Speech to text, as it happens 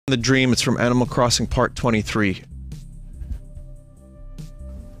the dream. It's from Animal Crossing Part 23.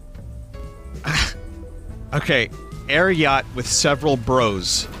 Okay, air yacht with several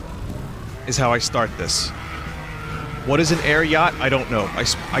bros is how I start this. What is an air yacht? I don't know.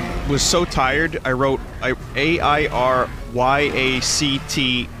 I was so tired, I wrote A-I-R-Y-A-C-T-H-T.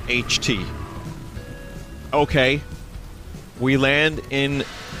 Okay. We land in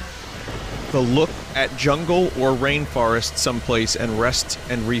the look at jungle or rainforest someplace and rest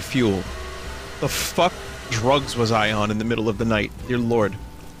and refuel. The fuck drugs was I on in the middle of the night? Dear Lord.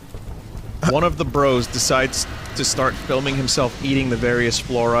 One of the bros decides to start filming himself eating the various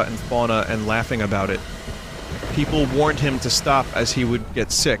flora and fauna and laughing about it. People warned him to stop as he would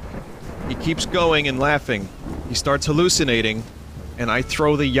get sick. He keeps going and laughing. He starts hallucinating, and I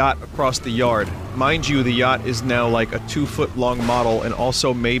throw the yacht across the yard. Mind you, the yacht is now like a 2-foot-long model and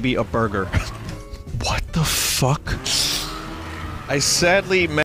also maybe a burger. What the fuck? I sadly